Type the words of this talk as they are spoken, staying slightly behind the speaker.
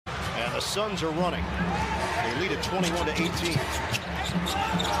The Suns are running. They lead at 21-18.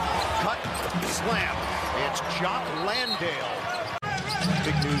 Cut, slam. It's Jock Landale.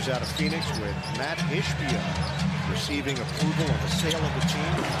 Big news out of Phoenix with Matt Ishbia receiving approval on the sale of the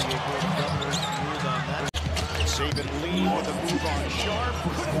team. The PA Board of Governors ruled on that. Saban Lee with a move on Sharp.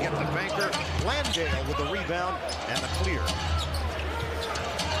 Couldn't get the banker. Landale with the rebound and the clear.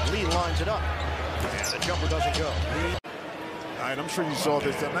 Lee lines it up. And the jumper doesn't go. All right, I'm sure you saw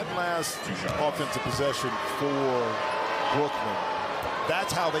this. On that last offensive possession for Brooklyn,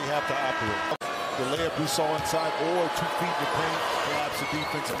 that's how they have to operate. The layup we saw inside, or 2 feet in the paint, collapse the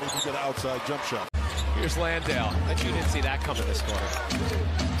defense, and maybe get an outside jump shot. Here's Landale. I bet you didn't see that coming this quarter.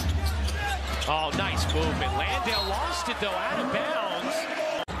 Oh, nice movement. Landale lost it, though, out of bounds.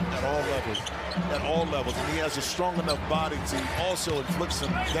 At all levels, and he has a strong enough body to also inflict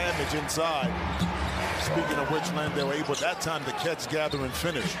some damage inside. Speaking of which, Landale able that time to catch, gather, and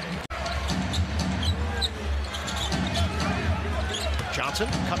finish. Johnson,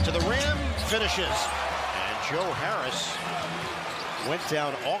 cut to the rim, finishes. And Joe Harris went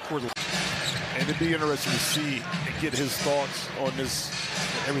down awkwardly. And it'd be interesting to see and get his thoughts on this,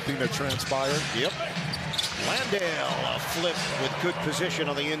 everything that transpired. Yep. Landale, a flip with good position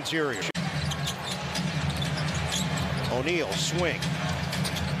on the interior. O'Neal, swing.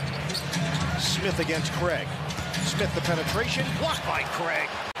 Smith against Craig. Smith, the penetration, blocked by Craig.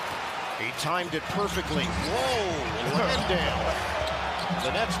 He timed it perfectly. Whoa, Landale.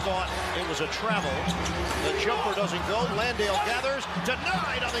 The Nets thought it was a travel. The jumper doesn't go. Landale gathers,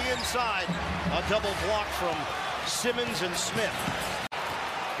 denied on the inside. A double block from Simmons and Smith.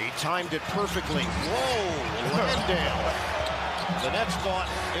 He timed it perfectly. Whoa, Landale. The Nets thought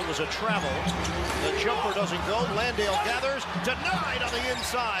it was a travel. The jumper doesn't go. Landale gathers, denied on the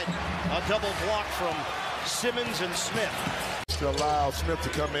inside. A double block from Simmons and Smith. To allow Smith to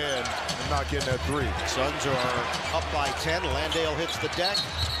come in and knock in that three. Suns are up by 10. Landale hits the deck.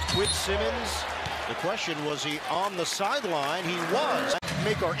 Quit Simmons. The question, was he on the sideline? He was.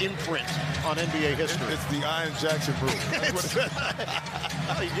 Make our imprint on NBA history. It's the Iron Jackson rule.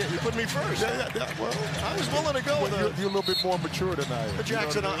 You put me first. Yeah, well, I was willing to go with you're a little bit more mature than I am.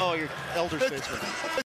 Jackson, you know what I mean? Oh, you're elder statesman.